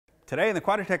Today in the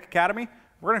Quadratec Academy,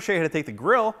 we're going to show you how to take the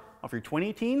grille off your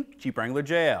 2018 Jeep Wrangler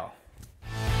JL.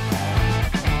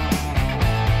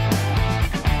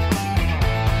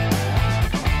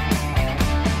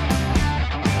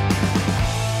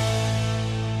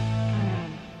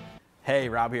 Hey,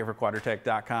 Rob here for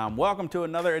Quadratec.com. Welcome to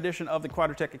another edition of the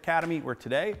Quadratec Academy, where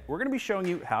today we're going to be showing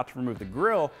you how to remove the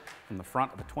grille from the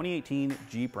front of a 2018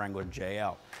 Jeep Wrangler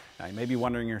JL. Now, you may be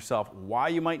wondering yourself why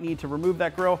you might need to remove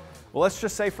that grille. Well, let's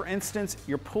just say, for instance,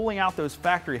 you're pulling out those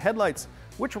factory headlights,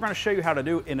 which we're going to show you how to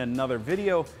do in another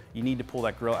video. You need to pull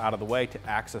that grille out of the way to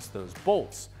access those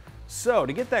bolts. So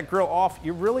to get that grille off,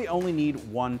 you really only need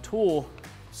one tool.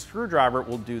 Screwdriver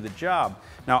will do the job.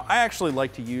 Now, I actually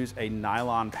like to use a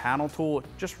nylon panel tool. It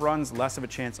just runs less of a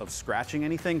chance of scratching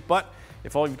anything, but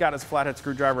if all you've got is a flathead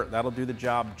screwdriver, that'll do the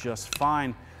job just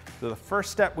fine. So the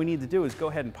first step we need to do is go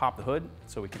ahead and pop the hood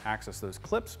so we can access those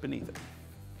clips beneath it.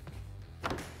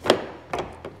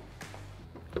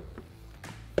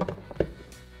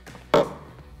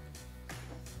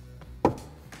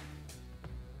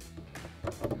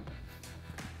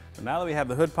 Now that we have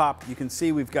the hood popped, you can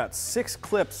see we've got 6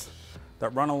 clips that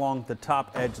run along the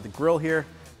top edge of the grille here.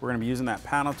 We're going to be using that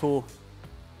panel tool.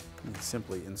 You can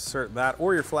simply insert that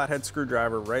or your flathead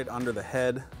screwdriver right under the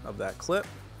head of that clip.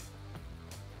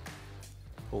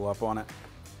 Pull up on it.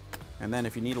 And then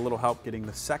if you need a little help getting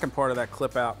the second part of that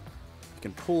clip out, you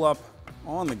can pull up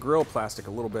on the grille plastic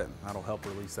a little bit. That'll help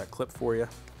release that clip for you.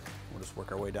 We'll just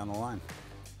work our way down the line.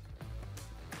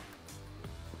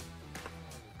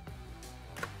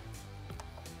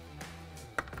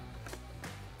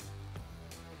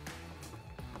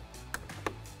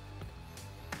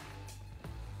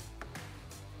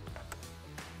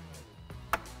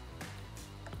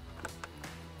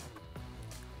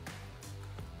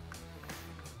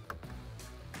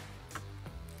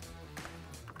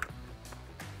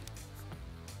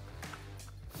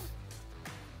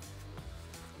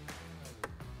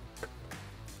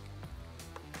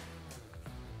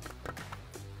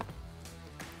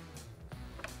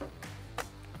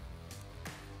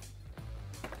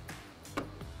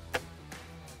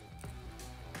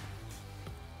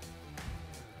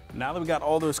 Now that we got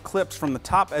all those clips from the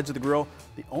top edge of the grille,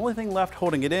 the only thing left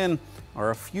holding it in are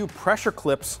a few pressure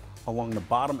clips along the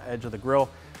bottom edge of the grille.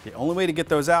 The only way to get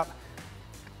those out,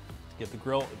 to get the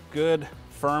grille a good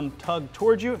firm tug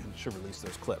towards you, and it should release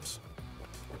those clips.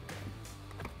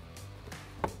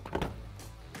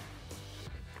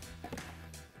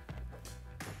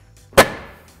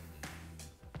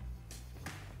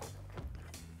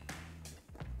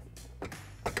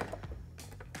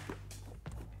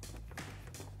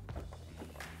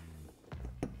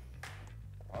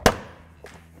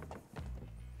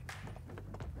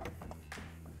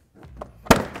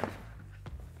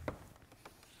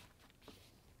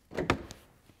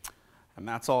 And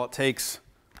that's all it takes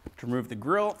to remove the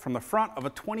grille from the front of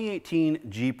a 2018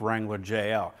 Jeep Wrangler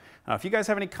JL. Now, if you guys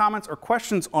have any comments or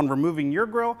questions on removing your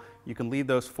grille, you can leave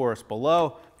those for us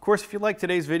below. Of course, if you like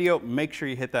today's video, make sure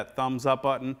you hit that thumbs up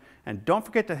button, and don't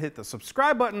forget to hit the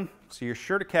subscribe button so you're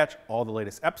sure to catch all the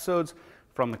latest episodes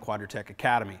from the Quadratec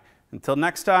Academy. Until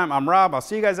next time, I'm Rob. I'll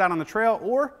see you guys out on the trail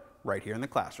or right here in the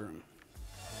classroom.